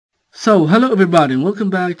So, hello everybody and welcome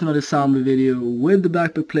back to another zombie video with the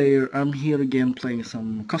Backpack Player. I'm here again playing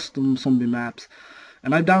some custom zombie maps,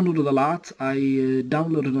 and I downloaded a lot. I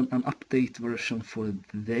downloaded an update version for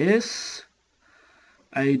this.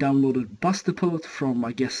 I downloaded Bustapod from,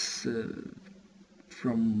 I guess,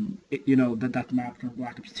 from, you know, that map from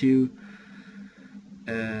Black Ops 2.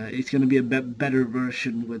 It's gonna be a better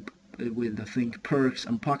version with I think, perks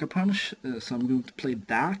and pocket punch, so I'm going to play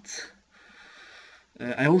that.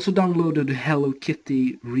 I also downloaded Hello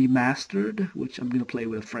Kitty Remastered, which I'm going to play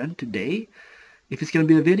with a friend today. If it's going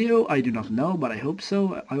to be a video, I do not know, but I hope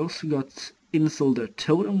so. I also got Insolder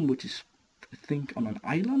Totem, which is, I think, on an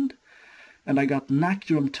island. And I got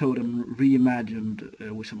Nacrum Totem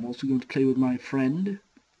Reimagined, which I'm also going to play with my friend.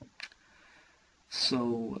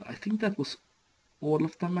 So, I think that was all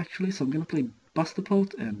of them, actually. So I'm going to play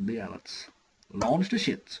Bustapod, and yeah, let's launch the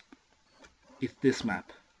shit. It's this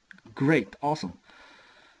map. Great, awesome.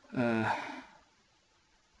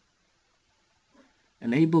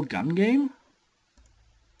 Enable gun game?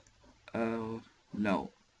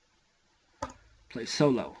 No. Play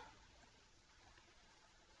solo.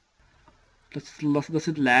 Does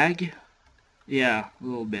it lag? Yeah, a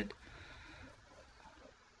little bit.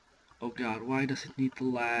 Oh god, why does it need to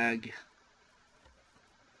lag?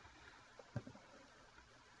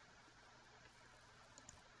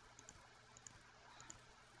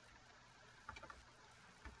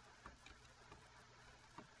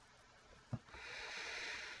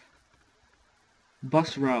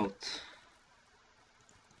 Bus route.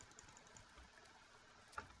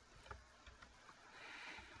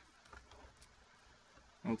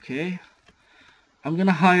 Okay. I'm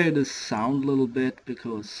gonna higher the sound a little bit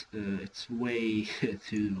because it's way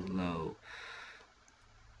too low.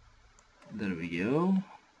 There we go.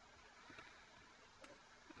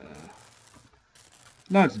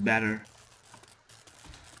 Now it's better.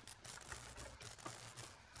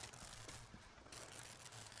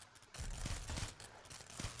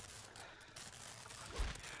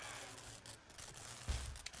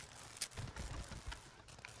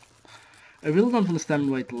 I really don't understand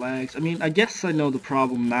why it lags. I mean, I guess I know the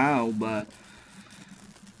problem now, but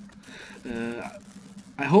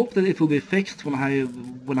I hope that it will be fixed when I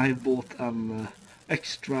have bought an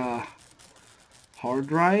extra hard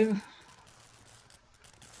drive.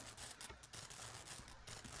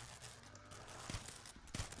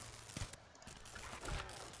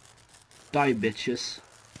 Die, bitches.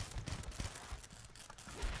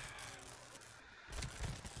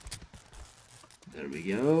 There we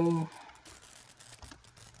go.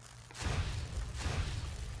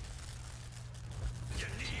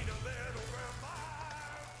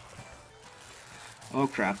 Oh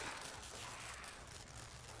crap.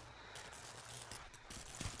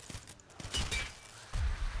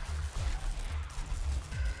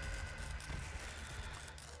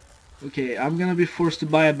 Okay, I'm gonna be forced to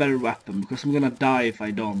buy a better weapon because I'm gonna die if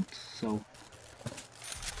I don't, so.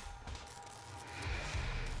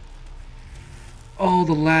 Oh,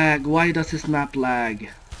 the lag. Why does this map lag?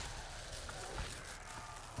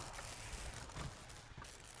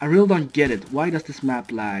 I really don't get it. Why does this map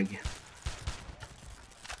lag?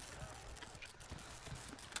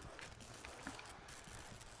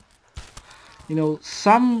 You know,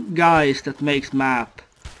 some guys that makes map,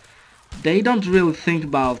 they don't really think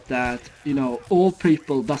about that, you know, all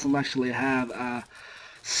people doesn't actually have a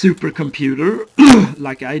supercomputer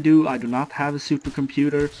like I do. I do not have a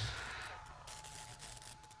supercomputer.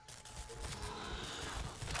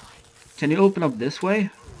 Can you open up this way?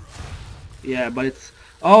 Yeah, but it's...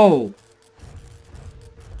 Oh!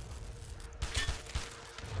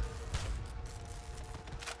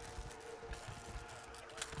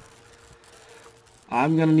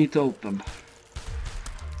 I'm gonna need to open.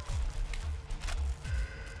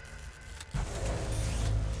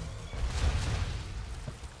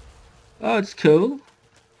 Oh, it's cool.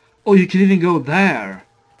 Oh, you can even go there.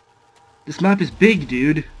 This map is big,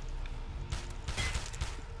 dude.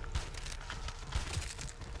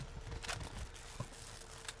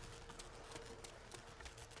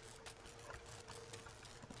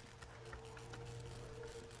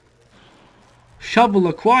 Shovel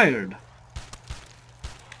acquired.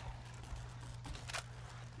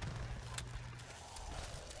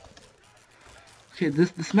 Okay,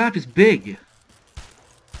 this map is big.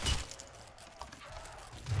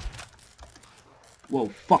 Whoa,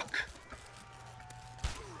 fuck.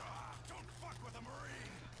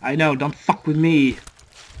 I know, don't fuck with me.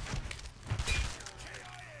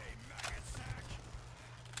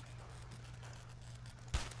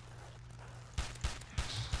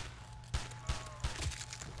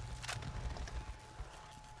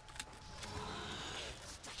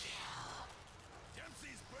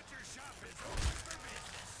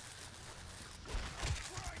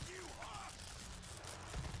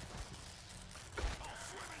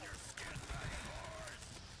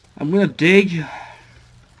 I'm gonna dig.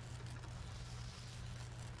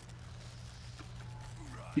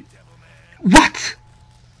 What?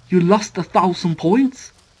 You lost 1,000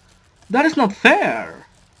 points? That is not fair.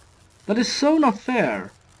 That is so not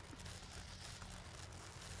fair.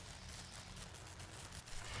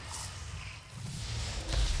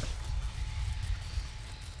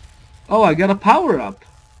 Oh, I got a power up.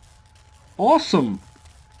 Awesome.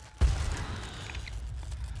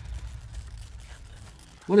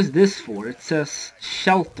 What is this for? It says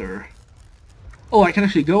shelter. Oh, I can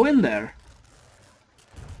actually go in there.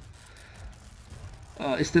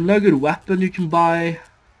 Is there no good weapon you can buy?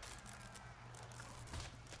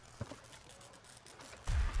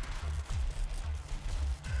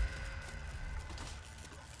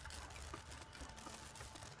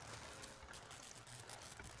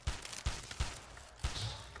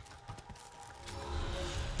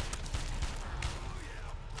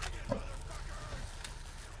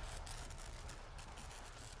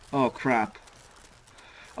 Oh crap.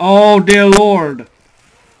 Oh dear lord.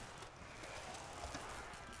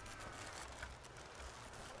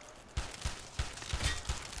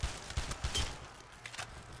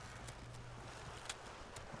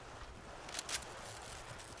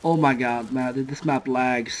 Oh my god, man, this map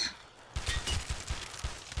lags.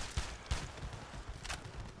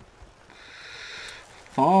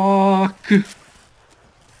 Fuck.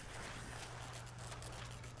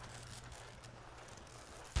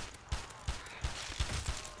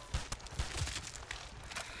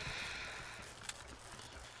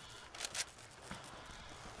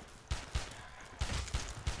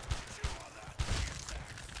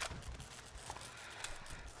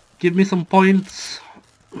 Give me some points.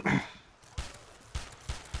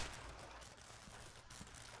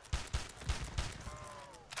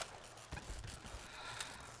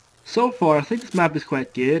 So far, I think this map is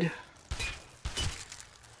quite good.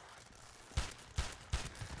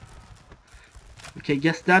 Okay,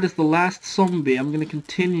 guess that is the last zombie. I'm gonna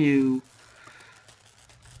continue.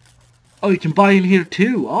 Oh, you can buy in here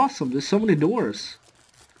too. Awesome, there's so many doors.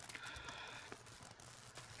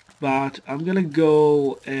 But I'm gonna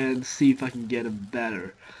go and see if I can get a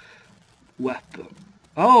better weapon.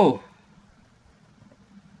 Oh!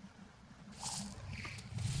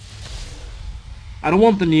 I don't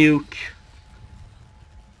want the nuke.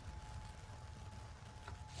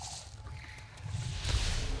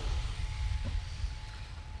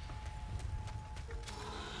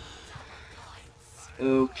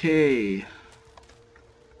 Okay.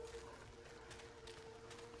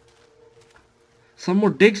 Some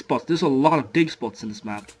more dig spots. There's a lot of dig spots in this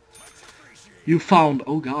map. You found...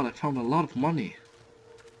 Oh god, I found a lot of money.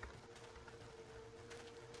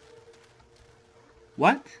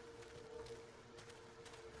 What?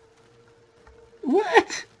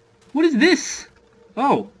 What? What is this?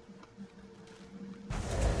 Oh.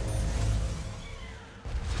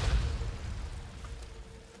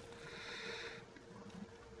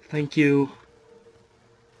 Thank you.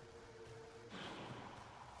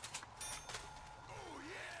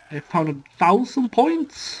 I found 1,000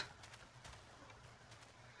 points.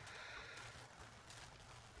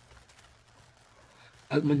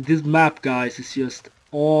 I mean, this map, guys, is just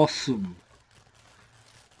awesome.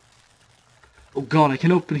 Oh god, I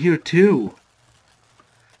can open here too.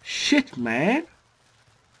 Shit, man.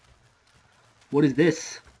 What is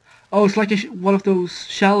this? Oh, it's like one of those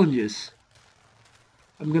challenges.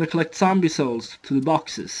 I'm gonna collect zombie souls to the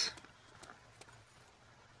boxes.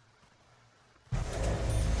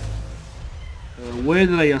 Where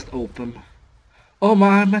did I just open? Oh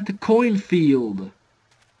man, I'm at the coin field.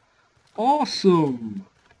 Awesome.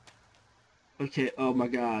 Okay, oh my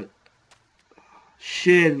god.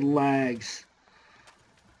 Shit, lags.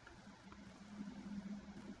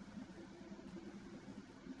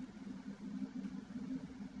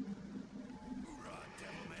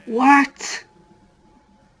 What?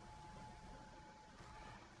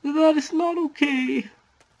 That is not okay.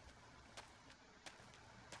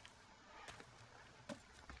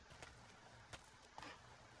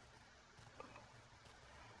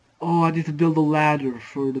 Oh, I need to build a ladder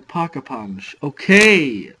for the Paka Punch.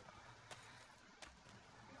 Okay.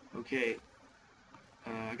 Okay.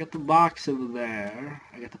 I got the box over there.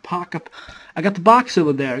 I got the box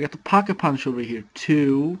over there. I got the Paka Punch over here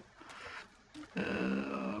too.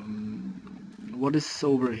 What is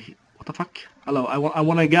over here? What the fuck? Hello, I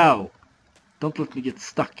want to go. Don't let me get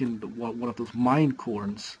stuck in one of those mine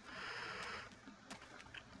corns.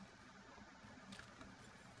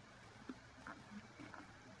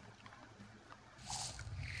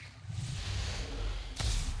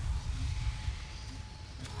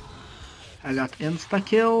 I got insta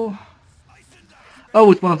kill.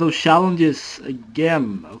 Oh, it's one of those challenges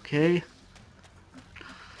again, okay.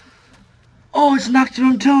 Oh, it's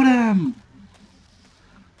Nocturne Totem!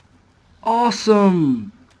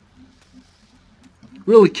 Awesome!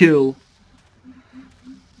 Really cool.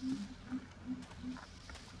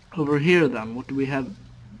 Over here then, what do we have?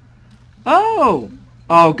 Oh!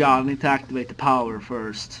 Oh god, I need to activate the power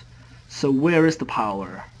first. So where is the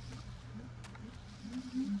power?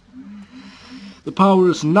 The power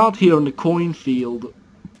is not here in the coin field.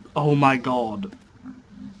 Oh my god.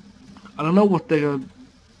 I don't know what the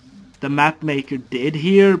map maker did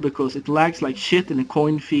here, because it lags like shit in the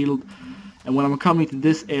coin field, and when I'm coming to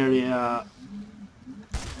this area...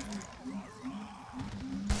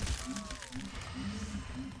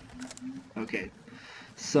 Okay.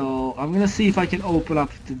 So I'm gonna see if I can open up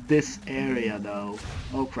to this area though.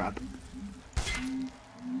 Oh crap.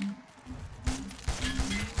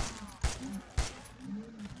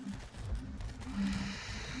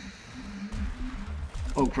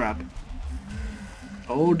 Oh crap.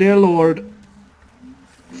 Oh dear lord.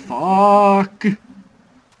 Fuck.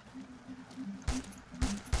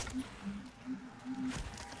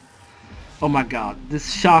 Oh my god,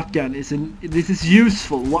 this shotgun this is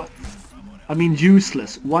useful. What? I mean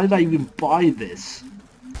useless. Why did I even buy this?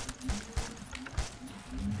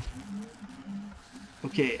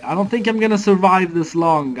 Okay, I don't think I'm gonna survive this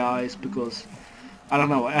long, guys, because I don't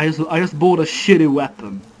know. I just bought a shitty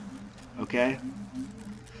weapon. Okay.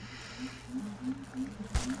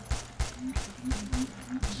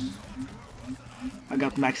 I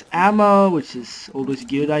got max ammo, which is always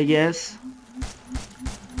good, I guess.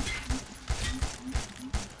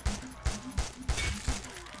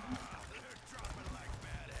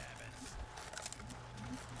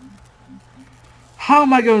 How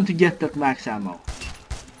am I going to get that max ammo?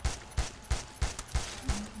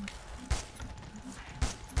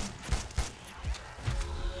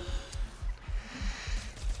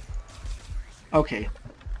 Okay.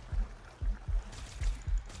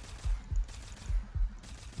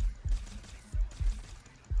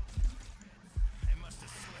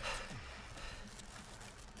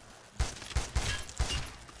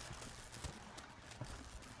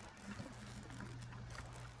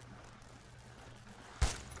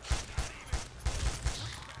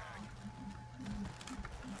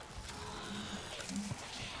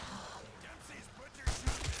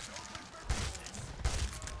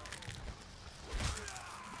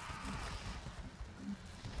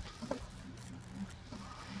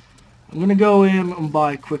 I'm gonna go in and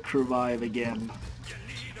buy quick revive again.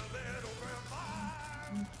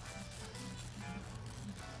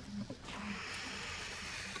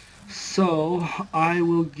 So I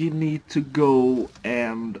will need to go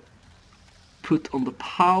and put on the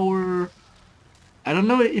power. I don't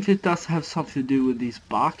know if it does have something to do with these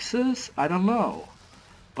boxes. I don't know.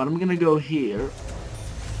 But I'm gonna go here.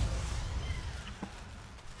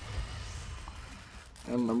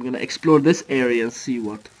 And I'm gonna explore this area and see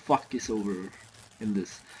what the fuck is over in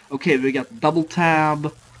this. Okay, we got double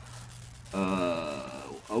tab.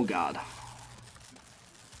 Oh god.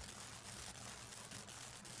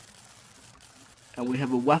 And we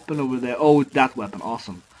have a weapon over there. Oh, that weapon,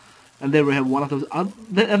 awesome. And there we have one of those.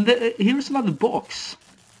 Here's another box.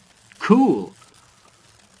 Cool.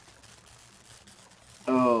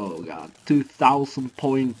 Oh god, 2,000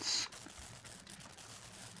 points.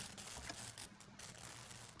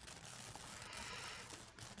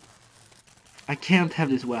 I can't have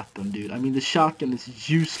this weapon, dude. I mean, the shotgun is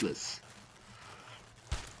useless.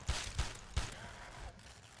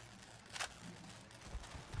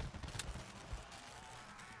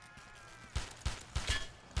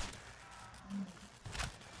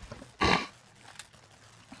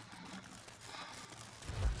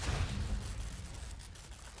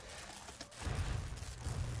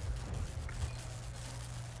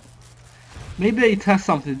 Maybe it has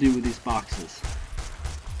something to do with these boxes.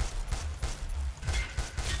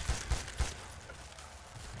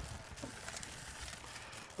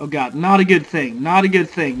 Oh god, not a good thing. Not a good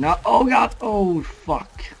thing. Not. Oh god. Oh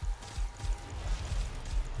fuck.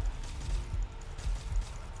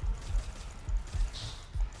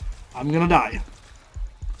 I'm gonna die.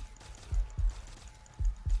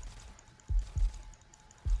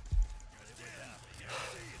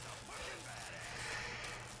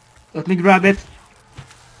 Let me grab it.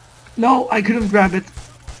 No, I couldn't grab it.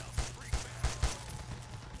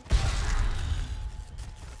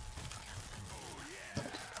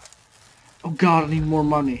 Oh god, I need more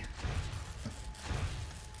money.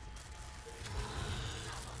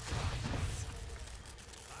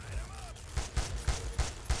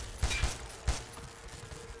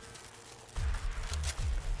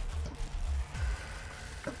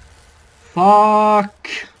 Fuck!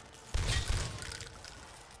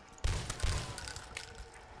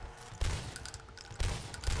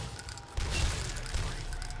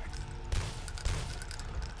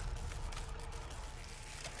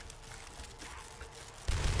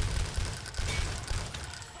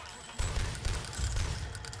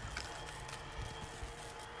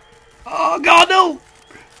 Oh god, no!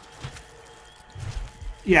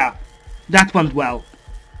 Yeah, that went well.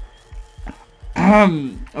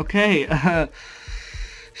 Okay,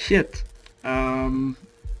 shit.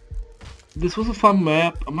 This was a fun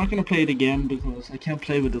map. I'm not gonna play it again because I can't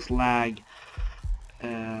play with this lag.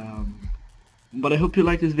 But I hope you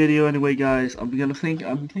like this video anyway, guys. I'm thinking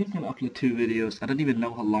I'm gonna upload 2 videos. I don't even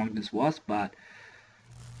know how long this was, but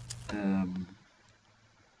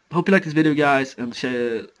hope you like this video, guys, and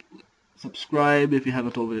share, subscribe if you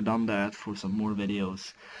haven't already done that for some more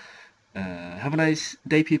videos. Have a nice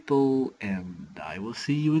day, people, and I will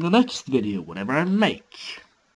see you in the next video, whatever I make.